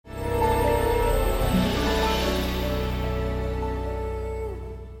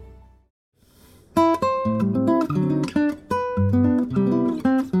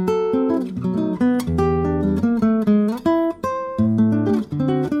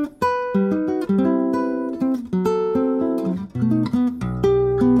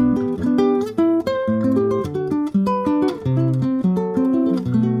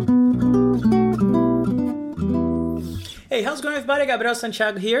everybody, Gabriel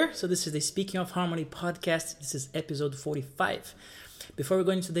Santiago here. So this is the Speaking of Harmony podcast. This is episode 45. Before we go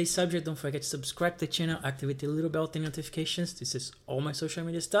into today's subject, don't forget to subscribe to the channel, activate the little bell and notifications. This is all my social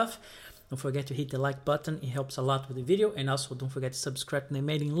media stuff. Don't forget to hit the like button. It helps a lot with the video. And also don't forget to subscribe to the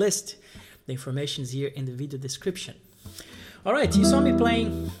mailing list. The information is here in the video description. All right, you saw me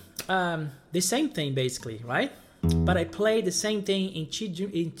playing the same thing basically, right? But I played the same thing in three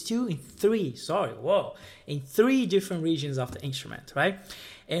different regions of the instrument, right?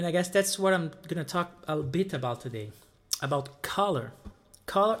 And I guess that's what I'm gonna talk a bit about today, about color.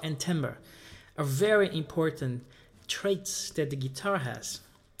 Color and timbre are very important traits that the guitar has,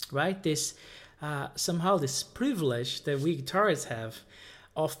 right? This somehow this privilege that we guitarists have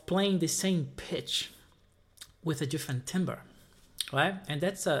of playing the same pitch with a different timbre, right? And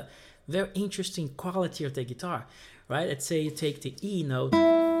that's a very interesting quality of the guitar, right? Let's say you take the E note,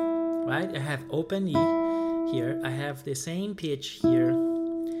 right? I have open E here. I have the same pitch here.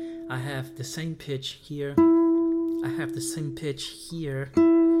 I have the same pitch here. I have the same pitch here.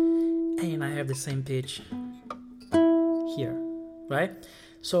 And I have the same pitch here, right?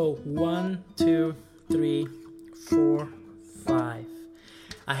 So 1, 2, 3, 4, 5.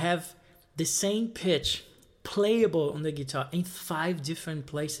 I have the same pitch playable on the guitar in 5 different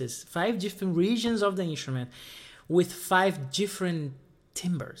places, 5 different regions of the instrument with 5 different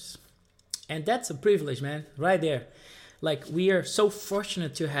timbres. And that's a privilege, man, right there. Like, we are so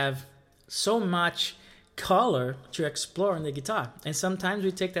fortunate to have so much color to explore on the guitar. And sometimes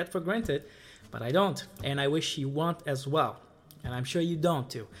we take that for granted, but I don't. And I wish you won't as well. And I'm sure you don't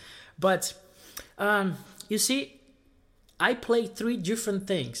too. But you see, I play 3 different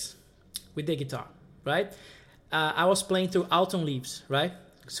things with the guitar, right? I was playing through Alton Leaves, right?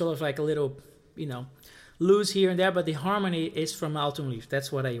 Sort of like a little, loose here and there, but the harmony is from Alton Leaves.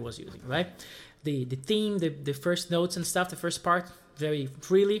 That's what I was using, right? The theme, the first notes and stuff, the first part, very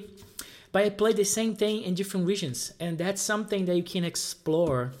freely. But I play the same thing in different regions, and that's something that you can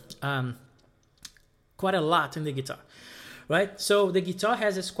explore quite a lot in the guitar, right? So the guitar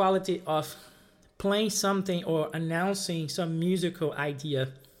has this quality of playing something or announcing some musical idea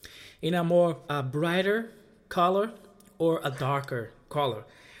in a more brighter color or a darker color,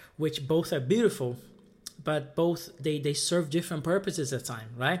 which both are beautiful, but both they serve different purposes at time,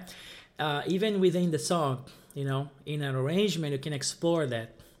 right? Even within the song, in an arrangement, you can explore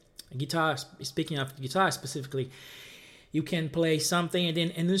that. Guitar, speaking of guitar specifically, you can play something and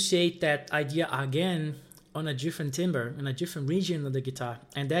then enunciate that idea again on a different timbre, in a different region of the guitar,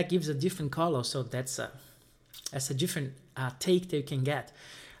 and that gives a different color. So that's a different take that you can get.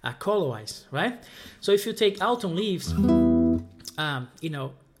 Color-wise, right? So if you take Alton Leaves, I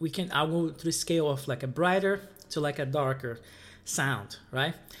go to the scale of like a brighter to like a darker sound,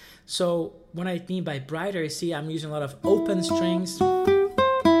 right? So what I mean by brighter, you see I'm using a lot of open strings.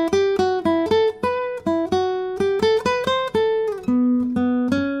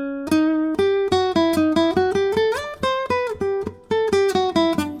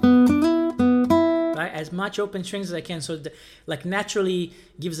 Much open strings as I can, so like naturally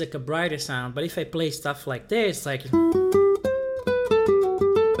gives like a brighter sound. But if I play stuff like this, like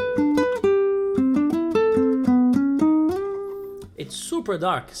it's super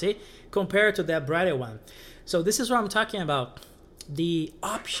dark, see, compared to that brighter one. So this is what I'm talking about, the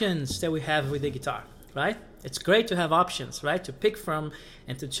options that we have with the guitar, right? It's great to have options, right, to pick from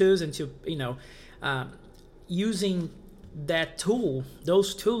and to choose and to using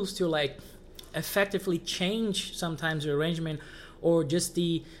those tools to like effectively change sometimes the arrangement, or just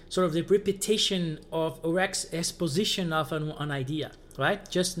the sort of the repetition of or exposition of an idea, right?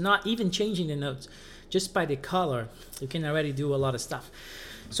 Just not even changing the notes, just by the color you can already do a lot of stuff.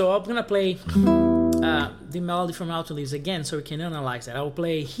 So I'm gonna play the melody from Alton Leaves again so we can analyze that. I will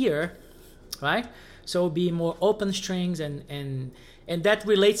play here, right? So it'll be more open strings, and that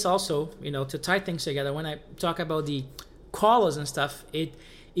relates also, to tie things together. When I talk about the colors and stuff, it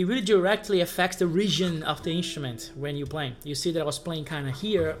really directly affects the region of the instrument when you're playing. You see that I was playing kind of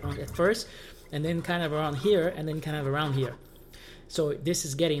here at first, and then kind of around here, and then kind of around here. So this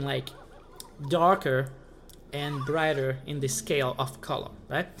is getting like darker and brighter in the scale of color,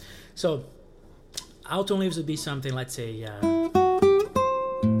 right? So Alton Leaves would be something, let's say,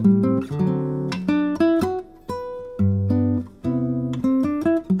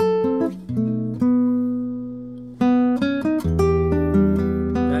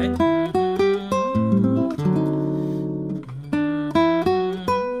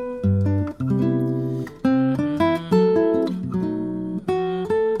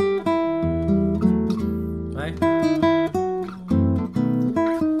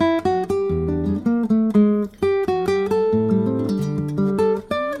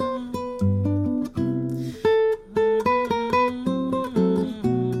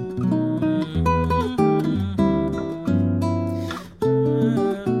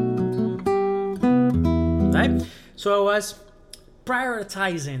 was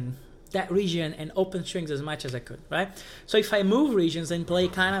prioritizing that region and open strings as much as I could, right? So if I move regions and play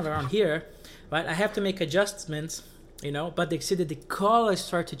kind of around here, right, I have to make adjustments, but they see that the colors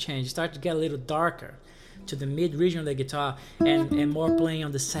start to change, start to get a little darker to the mid region of the guitar, and more playing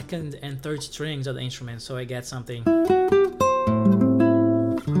on the second and third strings of the instrument. So I get something.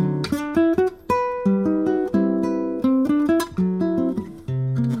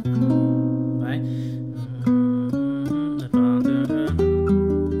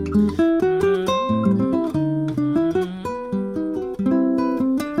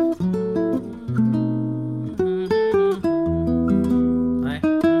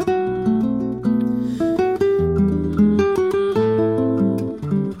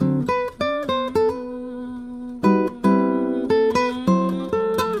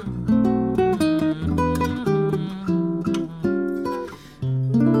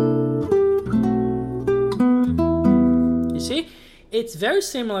 It's very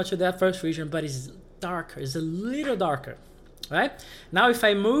similar to that first region, but it's darker. It's a little darker, right? Now, if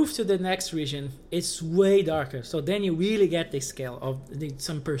I move to the next region, it's way darker. So then you really get the scale of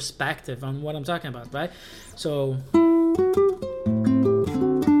some perspective on what I'm talking about, right? So.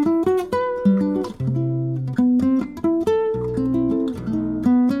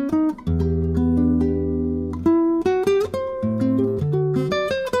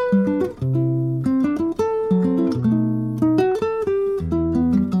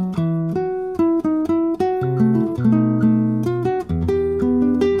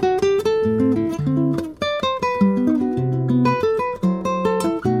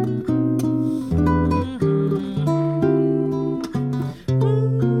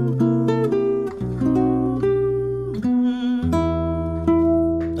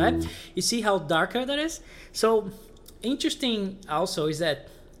 You see how darker that is? So interesting also is that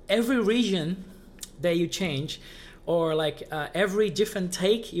every region that you change, or like every different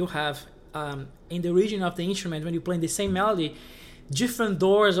take you have in the region of the instrument when you play the same melody, different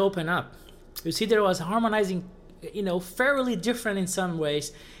doors open up. You see there was harmonizing, fairly different in some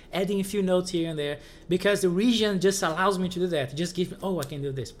ways, adding a few notes here and there, because the region just allows me to do that. It just gives me, I can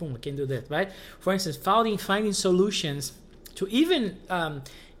do this, boom, I can do that, right? For instance, finding solutions to even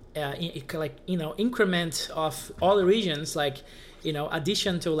increment of all the regions, like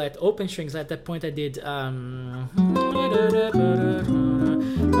addition to like open strings. At that point I did so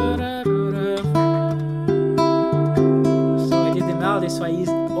I did the melody, so I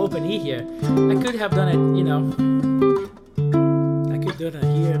used open E here. I could have done it, I could do it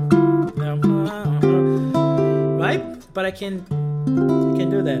here, right? But I can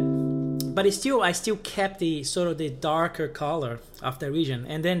do that. But I still kept the sort of the darker color of the region,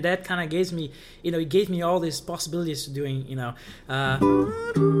 and then that kind of gave me, it gave me all these possibilities to doing,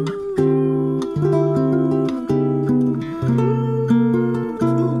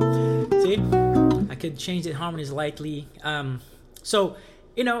 see, I could change the harmony slightly. So,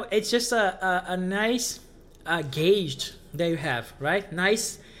 it's just a nice gauge that you have, right?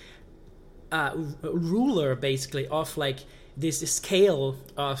 Nice ruler, basically, of like this scale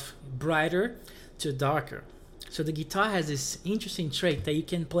of brighter to darker. So the guitar has this interesting trait that you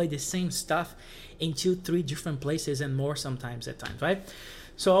can play the same stuff in 2-3 different places and more sometimes at times, right?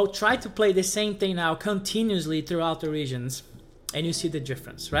 So I'll try to play the same thing now continuously throughout the regions, and you see the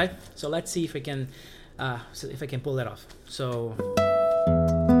difference, right? So let's see if I can pull that off. So.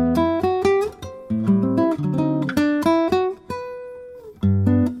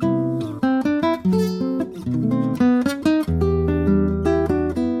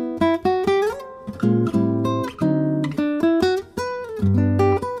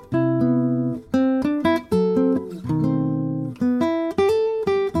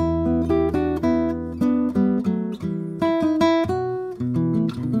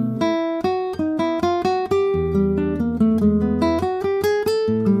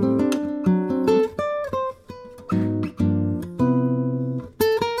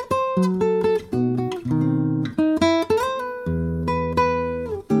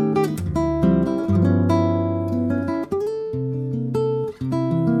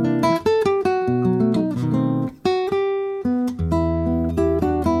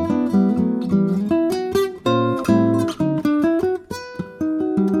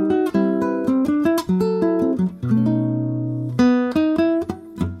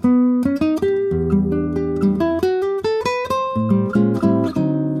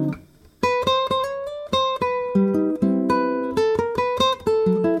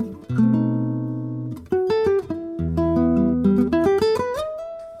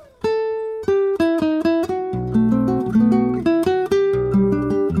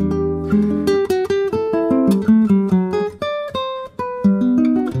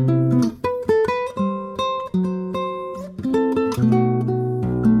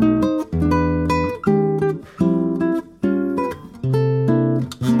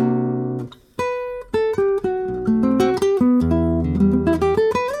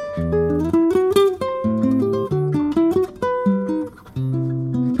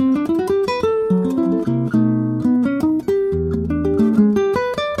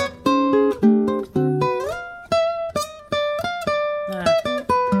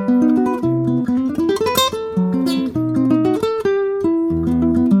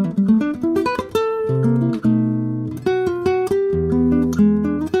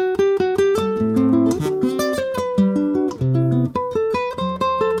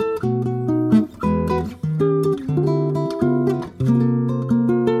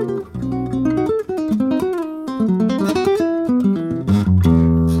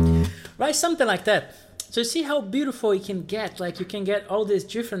 right? Something like that. So see how beautiful it can get. Like you can get all these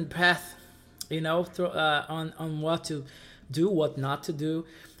different paths, through, on what to do, what not to do,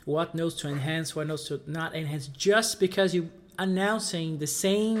 what notes to enhance, what notes to not enhance, just because you announcing the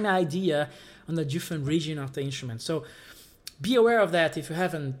same idea on a different region of the instrument. So be aware of that if you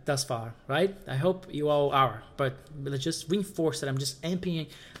haven't thus far, right? I hope you all are, but let's just reinforce that. I'm just amping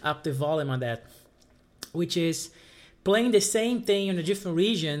up the volume on that, which is playing the same thing in a different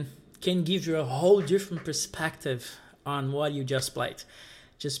region can give you a whole different perspective on what you just played.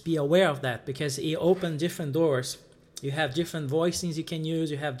 Just be aware of that, because it opens different doors. You have different voicings you can use.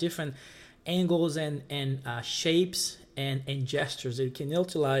 You have different angles and shapes and gestures that you can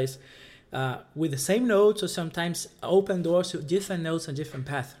utilize with the same notes, or sometimes open doors to different notes and different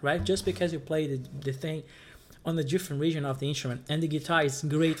paths, right? Just because you play the thing on a different region of the instrument. And the guitar is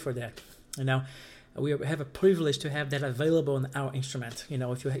great for that. We have a privilege to have that available on our instrument,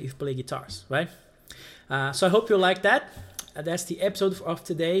 if you play guitars, right? So I hope you like that. That's the episode of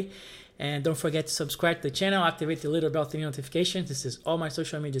today. And don't forget to subscribe to the channel, activate the little bell to notifications. This is all my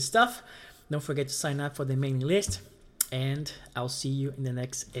social media stuff. Don't forget to sign up for the mailing list. And I'll see you in the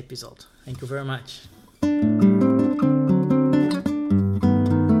next episode. Thank you very much.